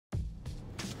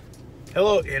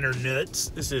Hello,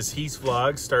 internets. This is Heath'S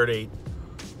vlog, Stardate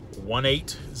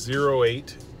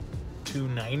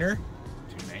 180829er.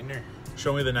 29er.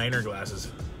 Show me the Niner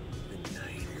glasses.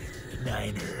 The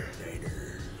Niner.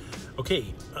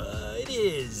 Okay, it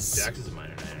is. Jackson's a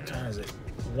minor Niner. What time is it?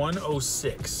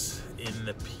 1:06 in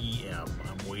the PM.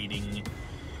 I'm waiting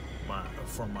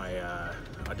for my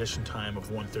audition time of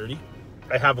 1:30.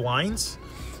 I have lines.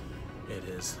 It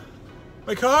is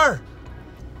my car.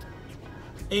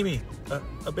 Amy,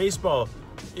 a baseball.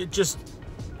 It just.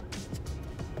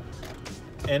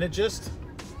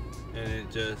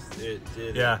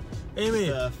 Yeah. Amy,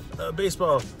 a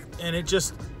baseball. And it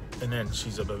just. And then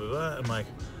she's a blah, blah, blah. I'm like,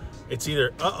 it's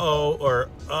either uh-oh or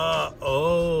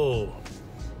uh-oh.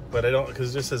 But I don't,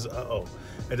 because it just says uh-oh.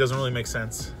 It doesn't really make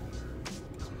sense.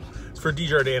 It's for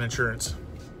Stardate insurance.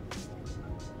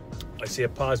 I see a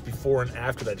pause before and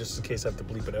after that just in case I have to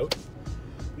bleep it out.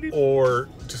 Or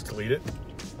just delete it.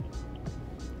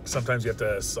 Sometimes you have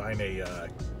to sign a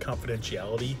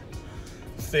confidentiality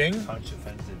thing.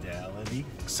 Confidentiality.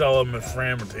 Sell them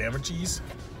with damages.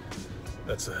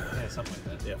 That's yeah, something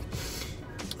like that.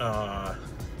 Yeah.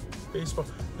 Baseball,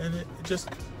 and it just.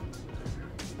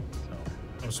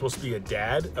 I'm supposed to be a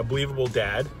dad, a believable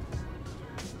dad.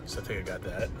 So I think I got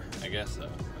that. I guess so.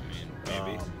 I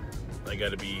mean, maybe. I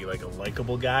got to be like a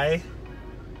likable guy.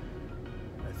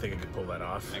 I think I could pull that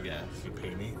off. I guess. If you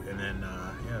pay me, and then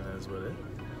yeah, that's about it.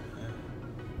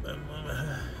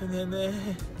 And then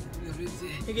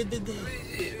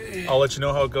I'll let you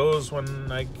know how it goes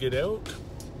when I get out.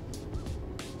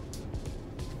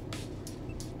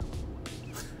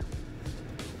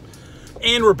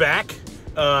 And we're back.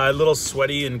 A little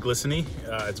sweaty and glistening.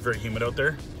 It's very humid out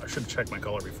there. I should have checked my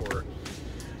color before.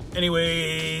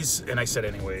 Anyways, and I said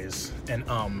anyways, and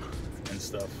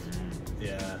stuff.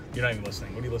 Yeah, you're not even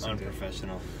listening. What are you listening to?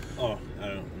 Unprofessional. Oh,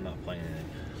 I'm not playing anything.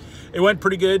 It went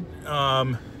pretty good.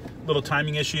 Little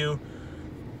timing issue.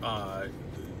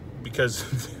 Because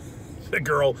the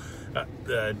girl,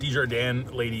 the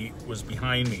Stardate lady, was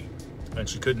behind me, and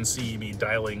she couldn't see me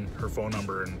dialing her phone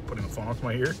number and putting the phone up to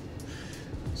my ear.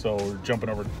 So we're jumping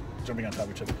on top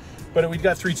of each other. But we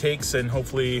got 3 takes, and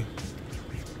hopefully,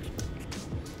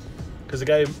 because the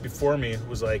guy before me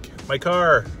was like, my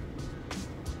car,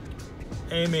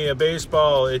 Amy, a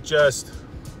baseball, it just,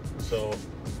 so,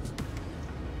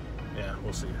 yeah,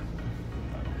 we'll see.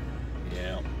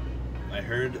 Yeah, I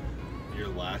heard your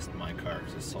last my car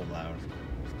because it's so loud.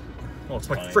 Oh, it's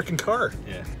my freaking car.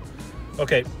 Yeah.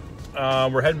 Okay,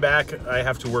 we're heading back. I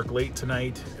have to work late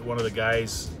tonight. One of the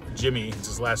guys, Jimmy, it's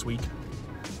his last week.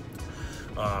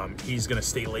 He's gonna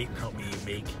stay late and help me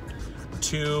make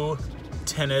 2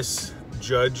 tennis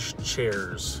judge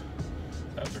chairs.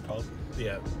 That's what they're called?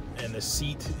 Yeah, and the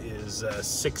seat is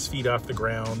 6 feet off the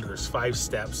ground. There's 5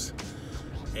 steps,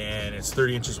 and it's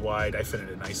 30 inches wide. I fitted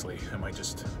it nicely. I might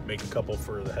just make a couple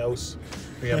for the house.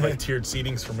 We have like tiered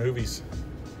seatings for movies.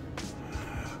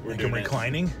 We're doing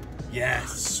reclining.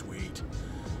 Yes. Sweet.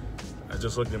 I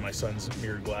just looked at my son's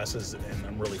mirrored glasses, and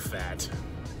I'm really fat.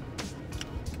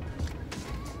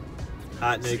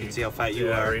 Hot, you can see how fat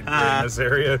you are. Right in this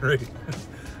area,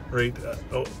 right.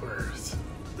 Oh,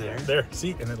 there. There.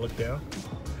 See, and then look down.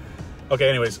 Okay.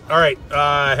 Anyways, all right.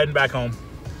 Heading back home.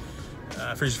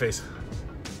 Freeze your face.